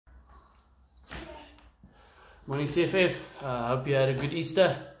Morning CFF, hope you had a good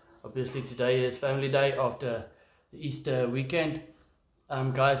Easter. Obviously today is family day after the Easter weekend.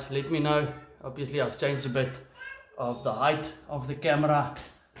 Guys, let me know. Obviously I've changed a bit of the height of the camera,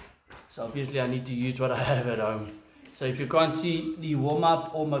 so obviously I need to use what I have at home. So if you can't see the warm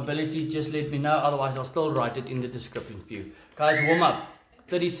up or mobility, just let me know, otherwise I'll still write it in the description for you. Guys, warm up,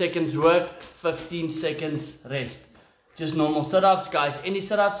 30 seconds work, 15 seconds rest. Just normal sit-ups, guys. Any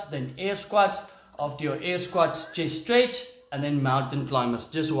sit-ups, then air squats. After your air squats, chest stretch, and then mountain climbers,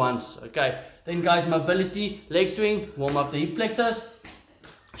 just once, okay? Then guys, mobility, leg swing, warm up the hip flexors,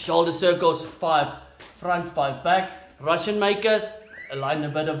 shoulder circles, 5 front, 5 back, Russian makers, align a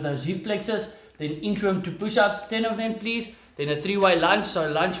bit of those hip flexors, then interim to push-ups, 10 of them please, then a 3-way lunge, so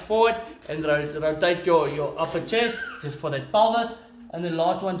lunge forward, and rotate your upper chest, just for that pelvis, and the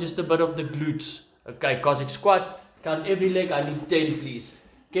last one, just a bit of the glutes, okay? Cossack squat, count every leg, I need 10 please.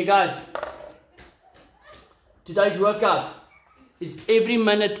 Okay guys, today's workout is every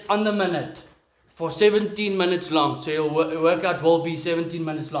minute on the minute for 17 minutes long. So your workout will be 17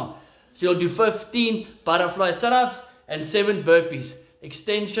 minutes long. So you'll do 15 butterfly sit-ups and 7 burpees.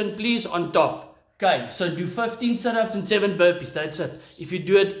 Extension please on top. Okay, so do 15 sit-ups and 7 burpees. That's it. If you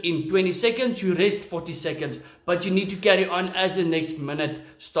do it in 20 seconds, you rest 40 seconds. But you need to carry on as the next minute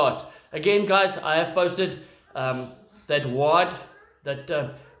starts. Again guys, I have posted that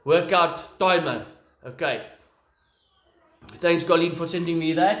workout timer. Okay. Thanks Colleen for sending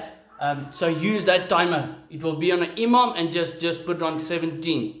me that. So use that timer. It will be on an Emom and just put it on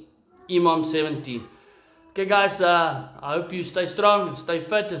 17. Emom 17. Okay guys, I hope you stay strong and stay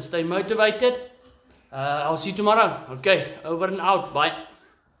fit and stay motivated. I'll see you tomorrow. Okay, over and out. Bye.